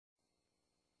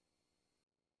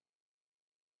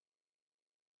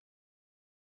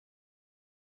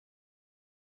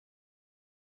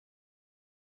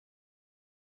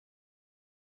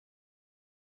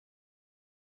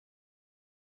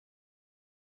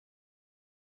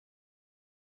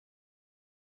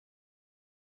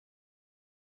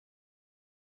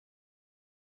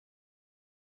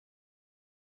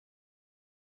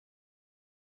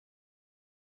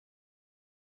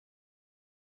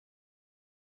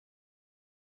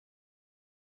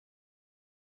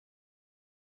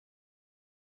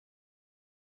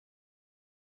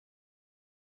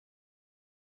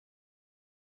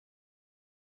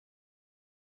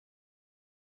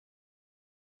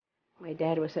My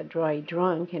dad was a dry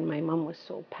drunk and my mom was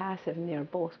so passive, and they were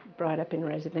both brought up in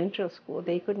residential school.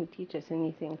 They couldn't teach us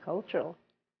anything cultural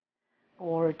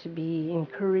or to be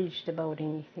encouraged about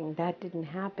anything. That didn't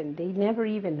happen. They never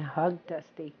even hugged us.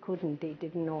 They couldn't. They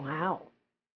didn't know how.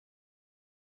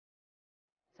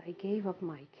 So I gave up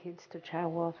my kids to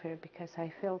child welfare because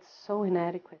I felt so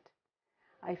inadequate.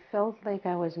 I felt like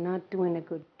I was not doing a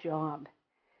good job.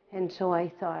 And so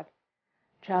I thought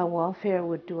child welfare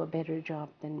would do a better job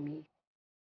than me.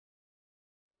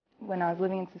 When I was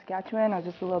living in Saskatchewan, I was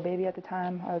just a little baby at the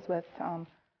time. I was with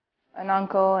an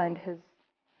uncle and his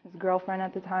girlfriend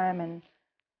at the time, and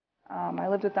I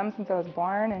lived with them since I was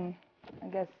born, and I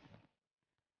guess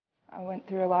I went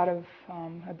through a lot of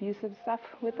abusive stuff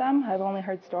with them. I've only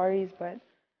heard stories, but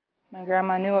my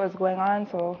grandma knew what was going on,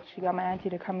 so she got my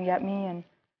auntie to come get me, and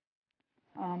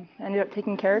ended up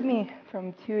taking care of me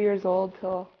from 2 years old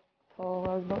till I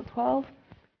was about 12.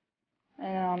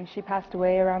 And she passed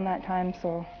away around that time,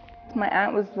 so my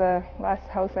aunt was the last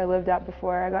house I lived at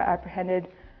before I got apprehended,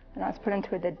 and I was put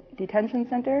into a detention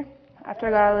center. After I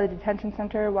got out of the detention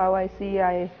center, YYC,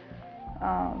 I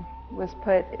was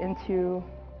put into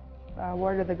a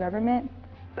ward of the government.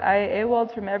 I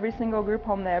AWOL'd from every single group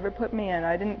home they ever put me in.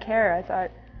 I didn't care. I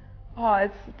thought, oh,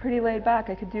 it's pretty laid back.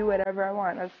 I could do whatever I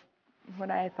want. That's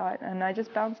what I thought. And I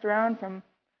just bounced around from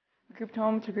group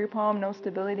home to group home, no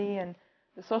stability. And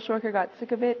the social worker got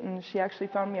sick of it, and she actually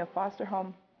found me a foster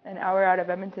home an hour out of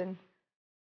Edmonton.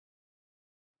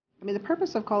 I mean, the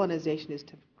purpose of colonization is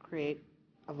to create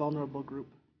a vulnerable group.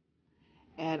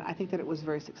 And I think that it was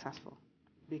very successful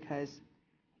because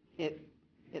it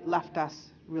left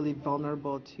us really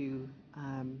vulnerable to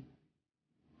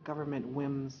government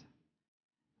whims.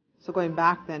 So going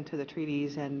back then to the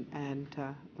treaties and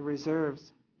the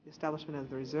reserves, the establishment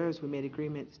of the reserves, we made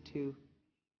agreements to,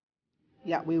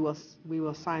 yeah, we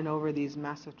will sign over these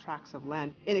massive tracts of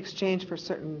land in exchange for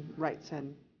certain rights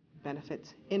and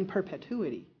benefits in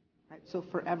perpetuity, right? So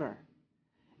forever.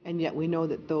 And yet we know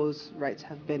that those rights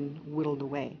have been whittled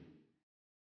away.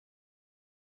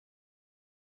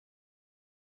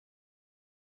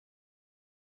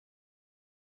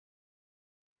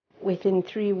 Within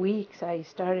 3 weeks, I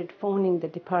started phoning the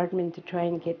department to try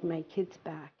and get my kids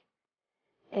back.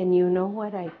 And you know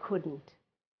what? I couldn't.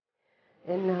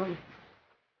 And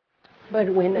but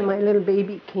when my little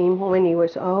baby came home, and he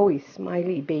was always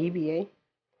smiley baby,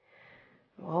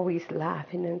 always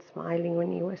laughing and smiling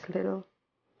when he was little.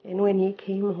 And when he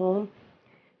came home,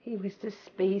 he was just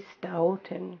spaced out,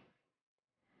 and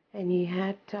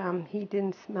he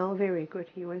didn't smell very good.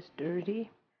 He was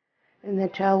dirty. And the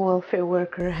child welfare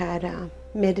worker had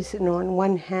medicine on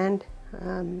one hand,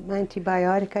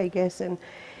 antibiotic, I guess, and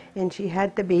she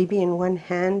had the baby in one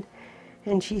hand,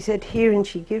 and she said, "Here," and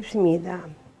she gives me the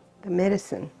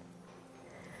medicine.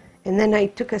 And then I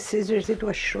took a scissors, it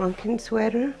was shrunken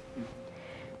sweater,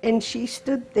 and she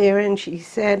stood there and she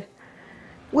said,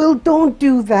 "Well, don't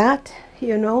do that,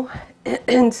 you know."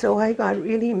 And so I got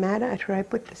really mad at her. I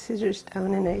put the scissors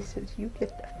down and I said, "You get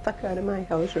the fuck out of my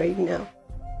house right now."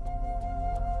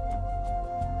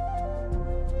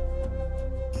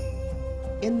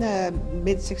 In the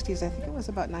mid-60s, I think it was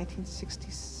about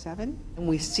 1967, and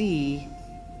we see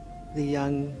the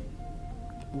young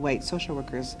white social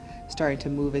workers starting to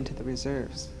move into the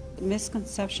reserves. The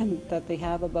misconception that they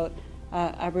have about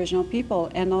Aboriginal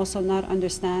people, and also not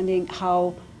understanding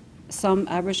how some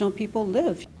Aboriginal people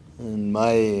live. And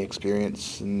my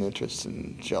experience and interest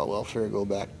in child welfare go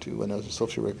back to when I was a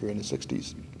social worker in the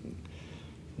 60s,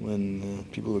 when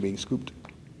people were being scooped.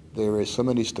 There were so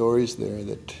many stories there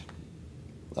that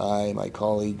I and my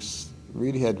colleagues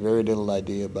really had very little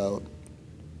idea about,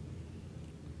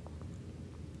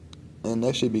 and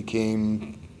actually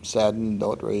became saddened,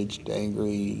 outraged,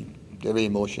 angry, every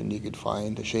emotion you could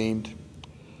find, ashamed,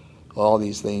 all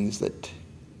these things that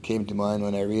came to mind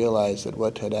when I realized that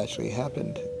what had actually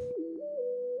happened.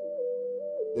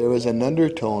 There was an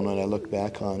undertone when I look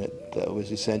back on it that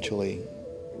was essentially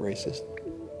racist.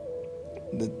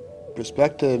 The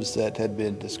perspectives that had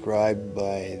been described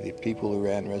by the people who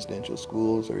ran residential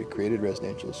schools or who created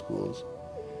residential schools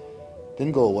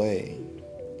didn't go away.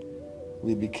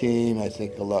 We became, I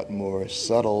think, a lot more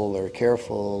subtle or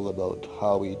careful about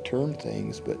how we term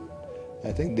things, but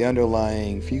I think the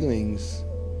underlying feelings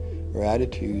or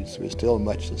attitudes were still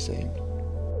much the same.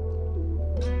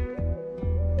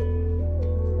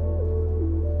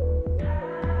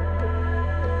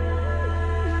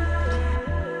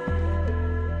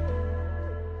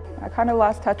 I kind of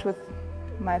lost touch with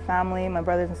my family, my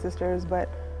brothers and sisters, but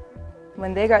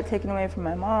when they got taken away from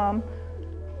my mom,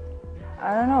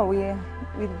 I don't know, we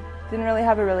didn't really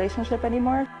have a relationship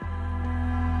anymore.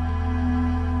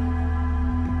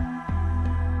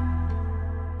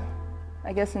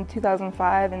 I guess in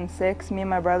 2005 and 6, me and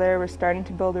my brother were starting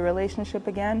to build a relationship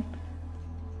again.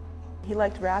 He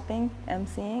liked rapping,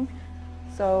 emceeing,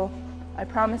 so I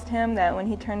promised him that when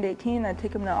he turned 18, I'd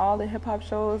take him to all the hip-hop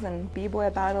shows and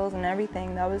b-boy battles and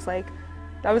everything. That was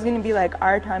going to be like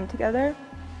our time together.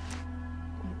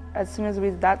 As soon as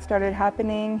that started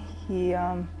happening, he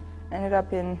ended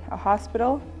up in a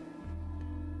hospital,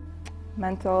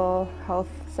 mental health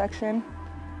section,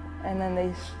 and then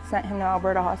they sent him to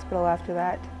Alberta Hospital after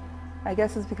that. I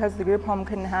guess it's because the group home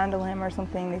couldn't handle him or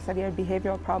something. They said he had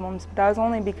behavioral problems, but that was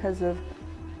only because of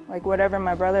like whatever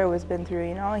my brother was been through,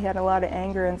 you know? He had a lot of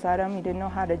anger inside him. He didn't know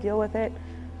how to deal with it.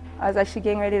 I was actually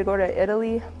getting ready to go to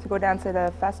Italy to go dance at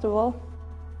a festival.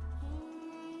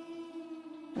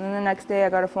 And then the next day I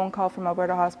got a phone call from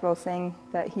Alberta Hospital saying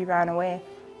that he ran away.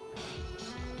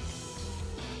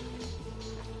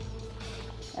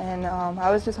 And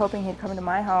I was just hoping he'd come to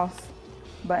my house,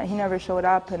 but he never showed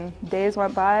up, and days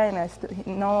went by and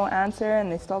no answer,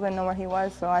 and they still didn't know where he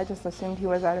was, so I just assumed he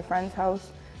was at a friend's house.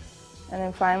 And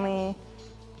then finally,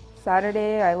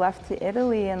 Saturday, I left to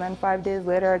Italy, and then 5 days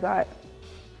later I got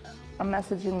a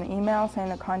message in the email saying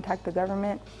to contact the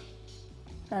government.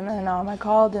 And then I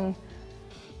called, and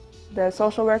the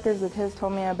social workers of his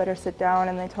told me I better sit down,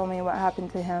 and they told me what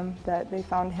happened to him, that they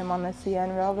found him on the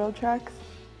CN railroad tracks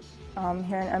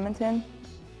here in Edmonton.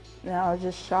 And I was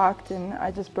just shocked, and I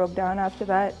just broke down after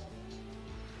that.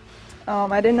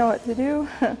 I didn't know what to do,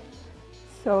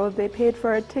 so they paid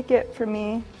for a ticket for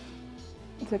me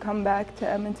to come back to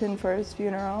Edmonton for his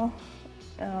funeral,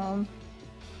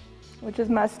 which is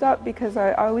messed up because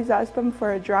I always ask them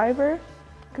for a driver,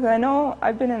 because I know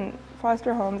I've been in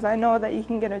foster homes. I know that you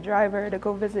can get a driver to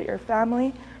go visit your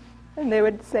family, and they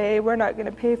would say, we're not going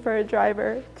to pay for a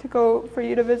driver to go for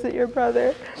you to visit your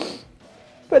brother.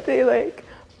 But they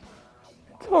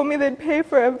told me they'd pay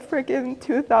for a freaking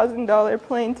 $2,000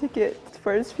 plane ticket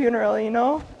for his funeral, you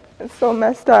know? It's so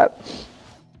messed up.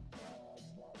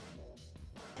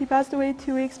 He passed away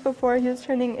 2 weeks before he was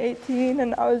turning 18,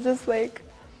 and I was just I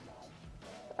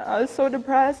was so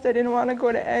depressed. I didn't want to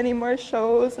go to any more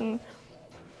shows, and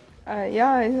I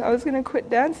was going to quit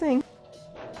dancing.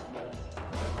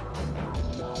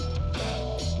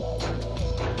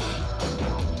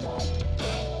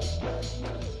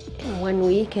 One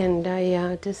weekend,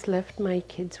 I just left my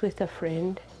kids with a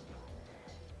friend,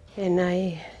 and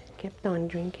I kept on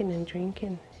drinking and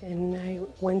drinking. And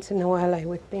once in a while, I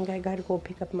would think I got to go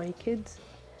pick up my kids.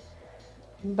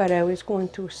 But I was going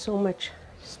through so much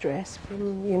stress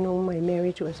from, my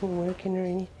marriage wasn't working or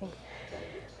anything.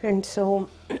 And so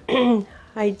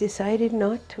I decided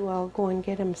not to. I'll go and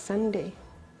get them Sunday.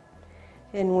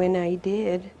 And when I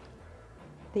did,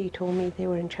 they told me they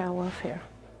were in child welfare.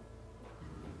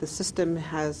 The system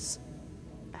has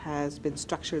been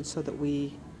structured so that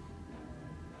we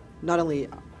not only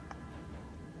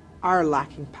are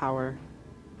lacking power,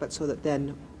 but so that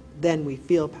then we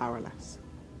feel powerless.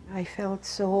 I felt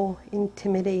so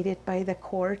intimidated by the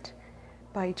court,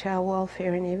 by child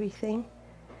welfare and everything.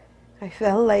 I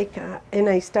felt like, and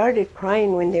I started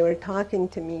crying when they were talking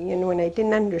to me, and I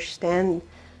didn't understand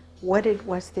what it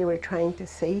was they were trying to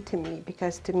say to me,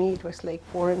 because to me it was like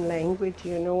foreign language,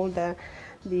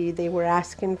 they were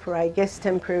asking for, I guess,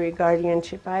 temporary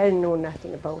guardianship. I didn't know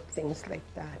nothing about things like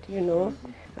that,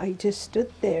 I just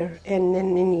stood there, and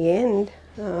then in the end,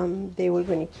 they were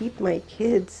going to keep my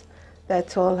kids.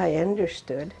 That's all I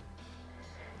understood.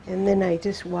 And then I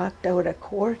just walked out of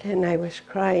court, and I was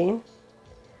crying.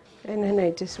 And then I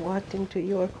just walked into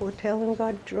York Hotel and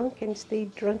got drunk and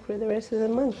stayed drunk for the rest of the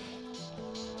month.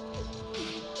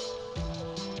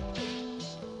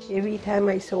 Every time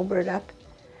I sobered up,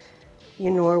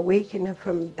 or waking up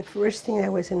from, the first thing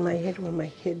that was in my head were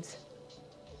my kids.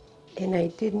 And I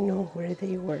didn't know where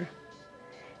they were.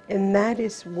 And that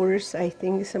is worse, I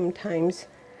think, sometimes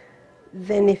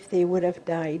than if they would have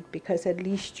died, because at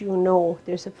least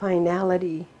there's a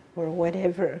finality or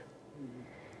whatever.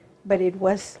 But it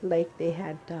was like they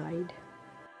had died.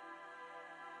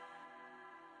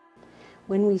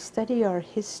 When we study our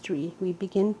history, we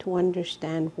begin to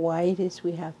understand why it is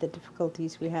we have the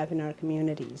difficulties we have in our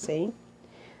communities, eh?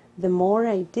 The more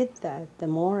I did that, the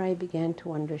more I began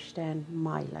to understand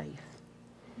my life.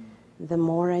 The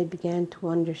more I began to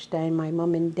understand my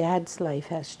mom and dad's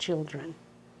life as children,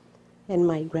 and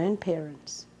my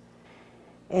grandparents.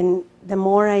 And the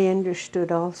more I understood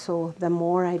also, the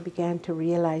more I began to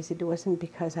realize it wasn't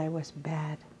because I was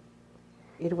bad.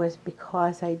 It was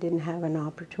because I didn't have an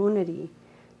opportunity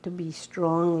to be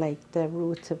strong like the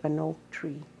roots of an oak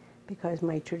tree, because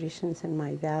my traditions and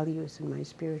my values and my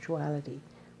spirituality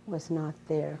was not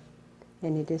there.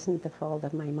 And it isn't the fault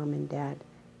of my mom and dad.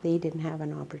 they didn't have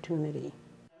an opportunity.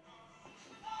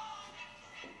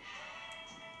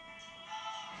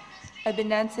 I've been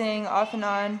dancing off and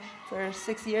on for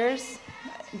 6 years,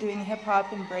 doing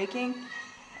hip-hop and breaking,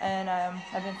 and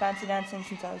I've been fancy dancing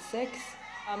since I was 6.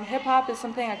 Hip-hop is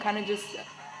something I kind of just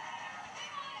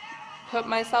put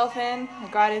myself in,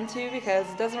 got into, because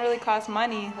it doesn't really cost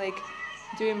money. Like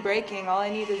doing breaking, all I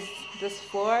need is this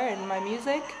floor and my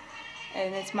music,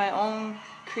 and it's my own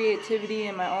creativity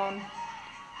and my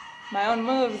own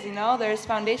moves, you know. There's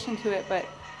foundation to it, but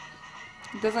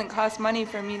it doesn't cost money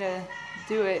for me to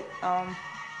do it,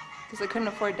 because I couldn't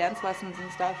afford dance lessons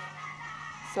and stuff.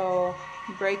 So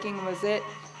breaking was it.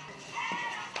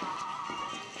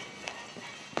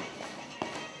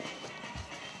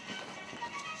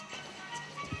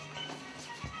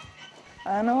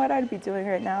 I don't know what I'd be doing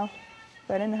right now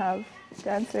if I didn't have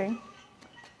dancing.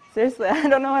 Seriously, I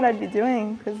don't know what I'd be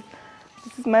doing, because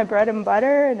this is my bread and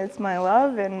butter, and it's my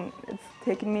love, and it's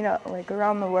taken me to, like,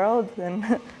 around the world,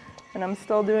 and and I'm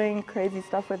still doing crazy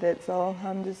stuff with it. So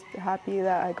I'm just happy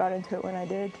that I got into it when I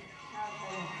did.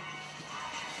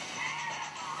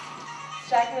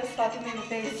 Shaq was slapping me in the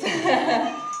face.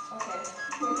 Okay.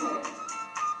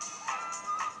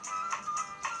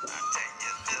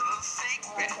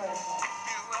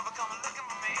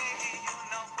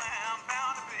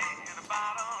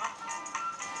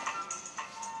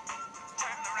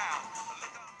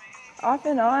 Off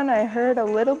and on, I heard a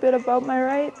little bit about my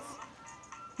rights,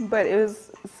 but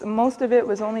most of it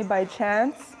was only by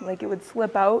chance. Like, it would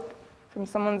slip out from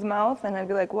someone's mouth, and I'd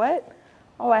be like, what?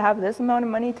 Oh, I have this amount of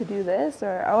money to do this,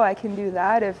 or oh, I can do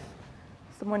that if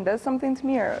someone does something to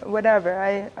me, or whatever.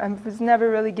 I was never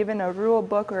really given a rule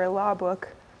book or a law book.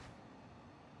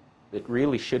 It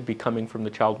really should be coming from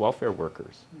the child welfare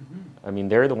workers. I mean,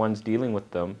 they're the ones dealing with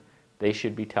them. They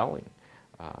should be telling.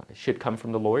 It should come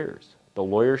from the lawyers. The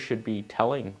lawyer should be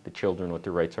telling the children what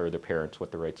their rights are, their parents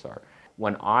what their rights are.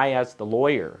 When I, as the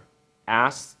lawyer,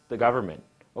 ask the government,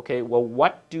 okay, well,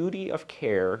 what duty of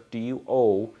care do you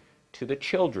owe to the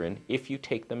children if you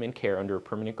take them in care under a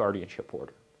permanent guardianship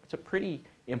order? It's a pretty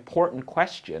important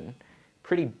question,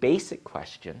 pretty basic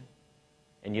question,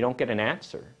 and you don't get an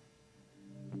answer.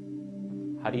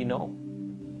 How do you know?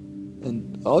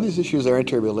 And all these issues are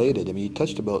interrelated. I mean, you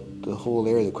touched about the whole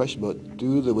area, the question about,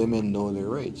 do the women know their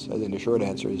rights? I think the short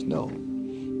answer is no.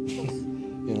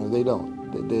 You know, they don't.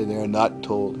 They are not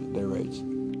told their rights.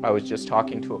 I was just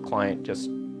talking to a client just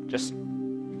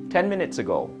 10 minutes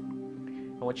ago.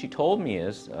 And what she told me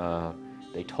is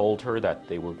they told her that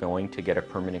they were going to get a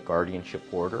permanent guardianship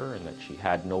order and that she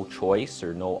had no choice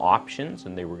or no options,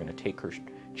 and they were going to take her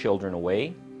children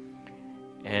away.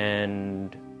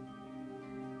 And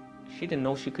she didn't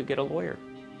know she could get a lawyer.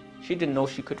 She didn't know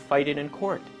she could fight it in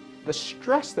court. The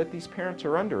stress that these parents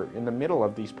are under in the middle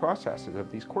of these processes,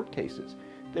 of these court cases,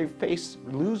 they face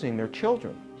losing their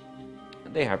children.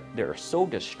 They're so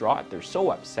distraught, they're so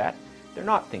upset, they're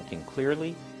not thinking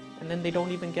clearly, and then they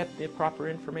don't even get the proper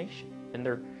information. And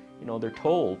they're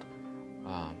told,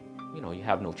 you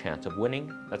have no chance of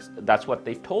winning. That's what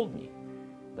they've told me.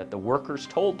 That the workers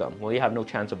told them, well, you have no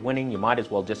chance of winning, you might as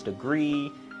well just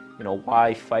agree.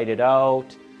 Why fight it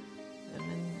out? And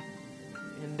then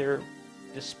in their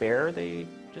despair, they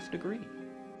just agree.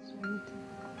 Right.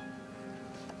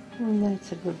 And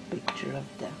that's a good picture of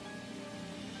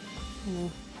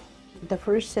the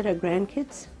first set of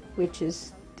grandkids, which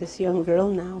is this young girl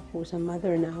now, who's a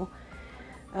mother now.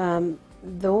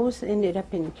 Those ended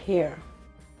up in care.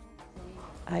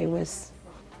 These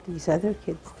other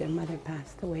kids, their mother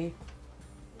passed away.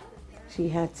 She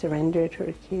had surrendered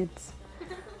her kids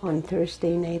on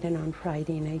Thursday night, and on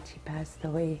Friday night she passed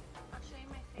away.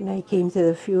 And I came to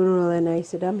the funeral and I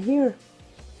said, I'm here.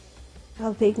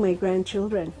 I'll take my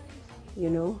grandchildren,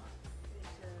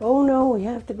 Oh no, we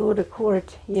have to go to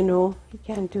court, you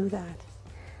can't do that.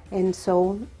 And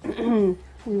so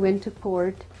we went to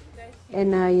court,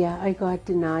 and I got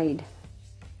denied.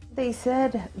 They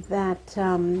said that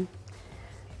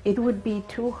it would be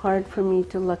too hard for me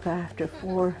to look after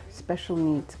 4 special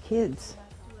needs kids.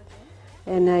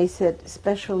 And I said,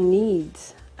 special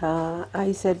needs?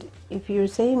 I said, if you're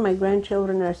saying my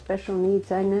grandchildren are special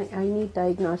needs, I need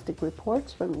diagnostic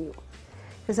reports from you.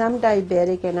 Because I'm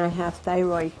diabetic and I have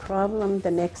thyroid problem. The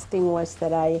next thing was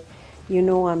that I'm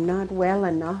not well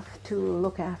enough to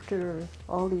look after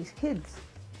all these kids.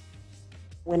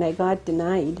 When I got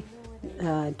denied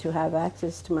to have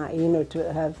access to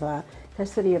to have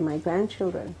custody of my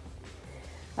grandchildren,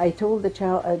 I told the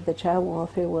child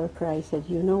welfare worker, I said,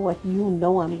 you know what, I'm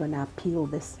going to appeal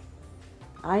this.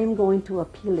 I am going to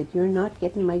appeal it. You're not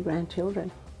getting my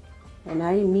grandchildren. And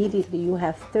you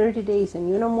have 30 days, and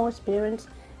most parents,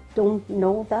 don't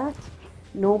know that.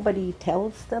 Nobody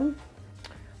tells them.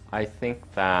 I think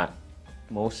that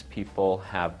most people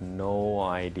have no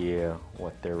idea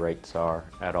what their rights are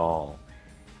at all.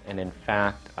 And in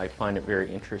fact, I find it very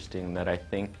interesting that I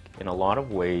think in a lot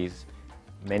of ways,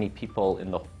 many people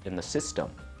in the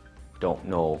system don't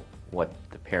know what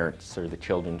the parents' or the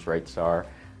children's rights are,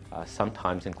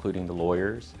 sometimes including the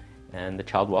lawyers and the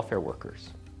child welfare workers.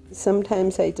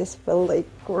 Sometimes I just feel like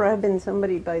grabbing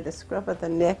somebody by the scruff of the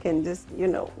neck and just,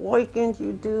 why can't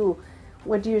you do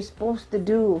what you're supposed to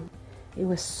do? It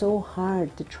was so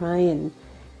hard to try and,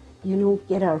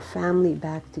 get our family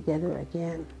back together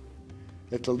again.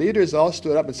 If the leaders all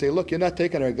stood up and say, look, you're not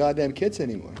taking our goddamn kids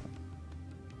anymore,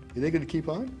 are they going to keep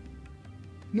on?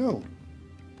 No.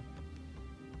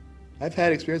 I've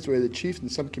had experience where the chiefs in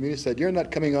some communities said, you're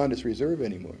not coming on this reserve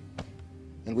anymore.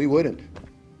 And we wouldn't.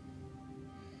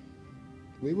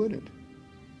 We wouldn't.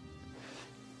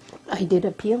 I did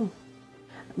appeal.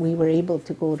 We were able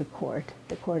to go to court,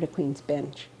 the Court of Queen's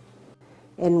Bench.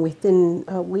 And within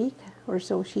a week or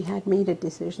so, she had made a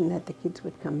decision that the kids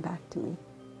would come back to me.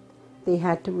 They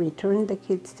had to return the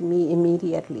kids to me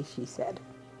immediately, she said.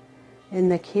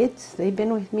 And the kids, they've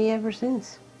been with me ever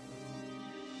since.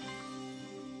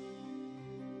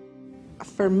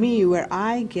 For me, where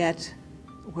I get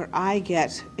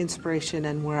inspiration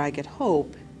and where I get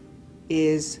hope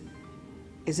is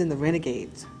in the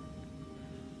renegades.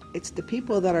 It's the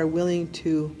people that are willing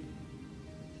to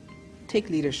take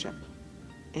leadership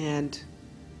and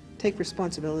take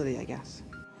responsibility, I guess.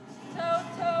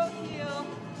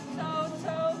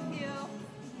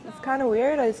 It's kind of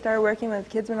weird. I started working with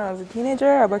kids when I was a teenager.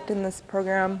 I worked in this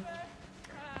program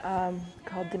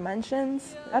called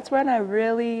Dimensions. That's when I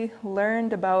really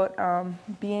learned about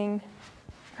being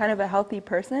kind of a healthy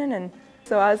person, and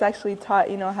so I was actually taught,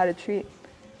 how to treat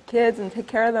kids and take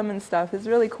care of them and stuff. It's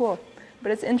really cool.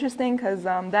 But it's interesting because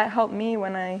that helped me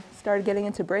when I started getting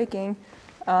into breaking.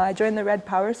 I joined the Red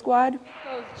Power Squad.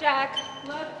 Goes Jack,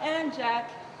 look and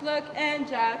Jack, look and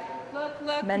Jack,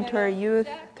 look. Mentor youth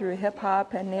through hip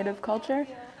hop and native culture.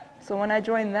 So when I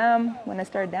joined them, when I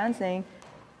started dancing,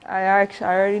 I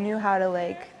already knew how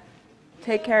to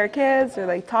take care of kids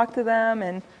or talk to them,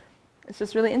 and it's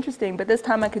just really interesting. But this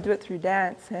time I could do it through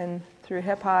dance and through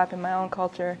hip hop and my own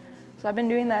culture. So I've been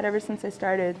doing that ever since I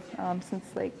started, since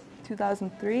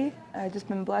 2003. I've just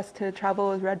been blessed to travel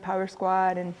with Red Power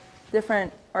Squad and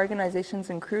different organizations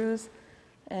and crews,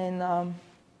 and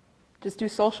just do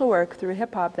social work through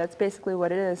hip hop. That's basically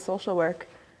what it is, social work.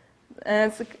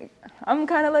 And I'm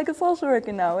kind of like a social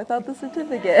worker now without the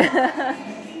certificate.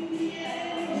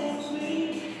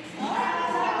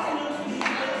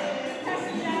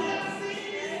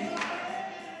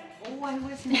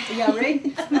 Yeah, right?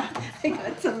 I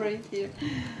got some right here.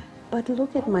 But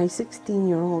look at my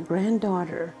 16-year-old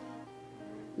granddaughter.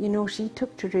 She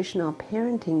took traditional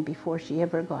parenting before she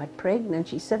ever got pregnant.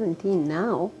 She's 17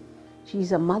 now.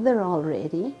 She's a mother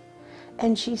already.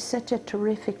 And she's such a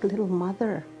terrific little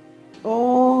mother.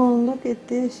 Oh, look at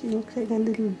this. She looks like a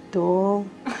little doll.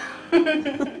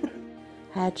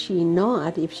 Had she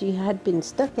not, if she had been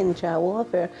stuck in child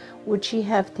welfare, would she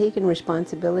have taken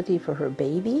responsibility for her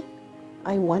baby?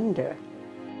 I wonder.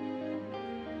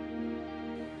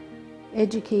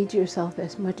 Educate yourself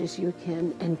as much as you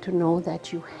can and to know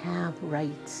that you have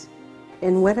rights.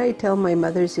 And what I tell my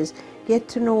mothers is get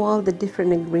to know all the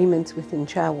different agreements within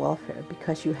child welfare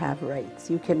because you have rights.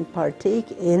 You can partake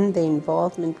in the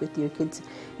involvement with your kids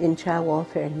in child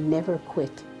welfare and never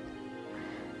quit.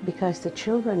 Because the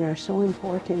children are so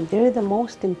important. They're the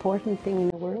most important thing in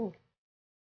the world.